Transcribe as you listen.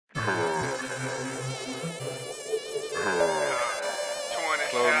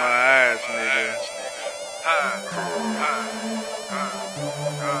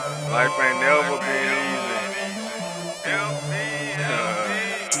Life ain't never been easy.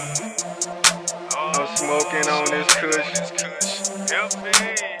 I'm smoking on this kush.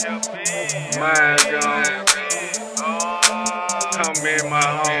 Mind gone. I'm in my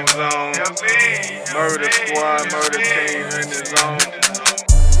home zone. Murder squad, murder team in the zone.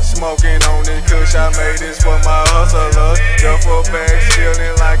 Smoking on this kush, I made this for my hustlers. Duffel bag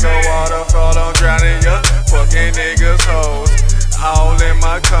feeling like a waterfall, I'm drowning ya. Fucking niggas hoes, all in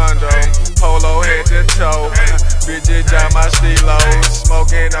my condo. Polo head to toe, bitches got my Stealo.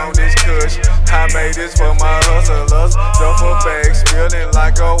 Smoking on this kush, I made this for my hustlers. Duffel bags feeling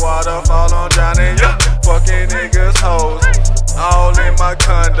like a waterfall, I'm drowning ya. Fucking niggas hoes, all in my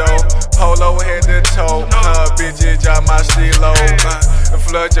condo. Polo head to toe, bitches got my Stealo.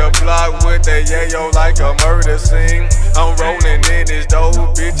 Flood your block with that yayo like a murder scene. I'm rolling in this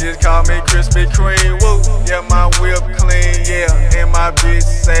dope, bitches call me Krispy Kreme. Woo, yeah, my whip clean, yeah, and my bitch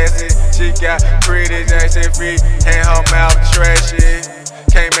sassy. She got pretty nasty feet and her mouth trashy.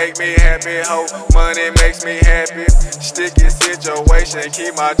 Can't make me happy, ho, money makes me happy. Sticky situation,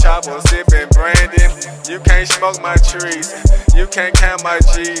 keep my chopper sipping brandy. You can't smoke my trees, you can't count my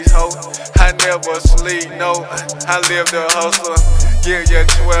G's, ho. I never sleep, no, I live the hustle. Give you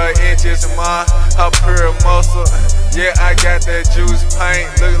 12 inches, ma, her pure muscle. Yeah, I got that juice paint,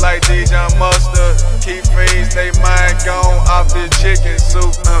 look like Dijon mustard. Keep fiends, they mind gone off the chicken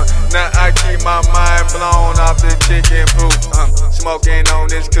soup. Now I keep my mind blown off the chicken poop. Smoking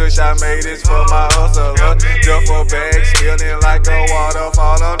on this kush, I made this for my hustler. Duffel bags feeling like a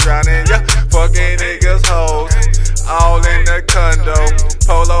waterfall, I'm drowning. Yeah, fucking niggas hoes, all in the condo.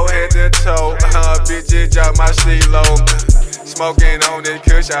 Polo head to toe, bitches drop my Stealo. Smoking on this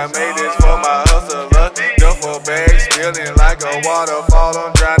kush, I made this for my hustler. Duffel bags feeling like a waterfall,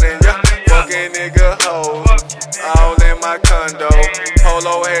 I'm drowning. Yeah, fucking nigga hoes, all in my condo.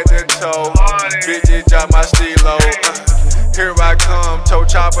 Polo head to toe, bitches drop my Stealo. Here I come, toe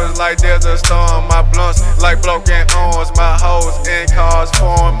choppers like there's a storm. My blunts like broken arms, my hoes in cars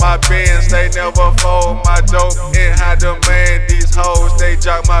form. My bins, they never fold. My dope in high demand. These hoes, they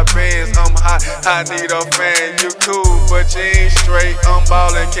jock my bins. I'm hot, I need a fan. You cool, but you ain't straight. I'm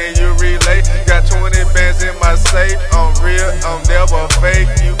ballin', can you relate? Got 20 bands in my safe. I'm real, I'm never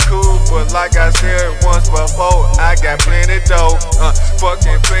fake. You cool, but like I said once before, I got plenty dough.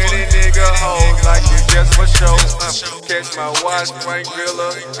 Fucking plenty nigga hoes, like you just for show. Catch my watch, Frank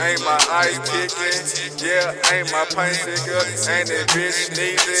Villa, ain't my ice kicking. Yeah, ain't my paint sticker, ain't that bitch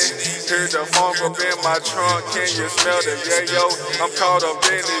sneezing. Hear the funk up in my trunk, can you smell the yayo? I'm caught up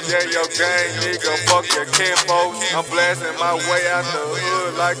in the yayo gang, nigga, fuck your kinfolk. I'm blasting my way out the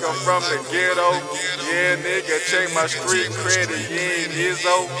hood like I'm from the ghetto. Yeah, nigga, check my street credit, you ain't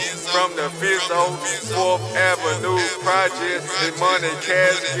Izzo. From the Fizzo, 4th Avenue Project, the money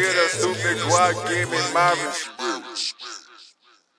cash, get a stupid guac, give me my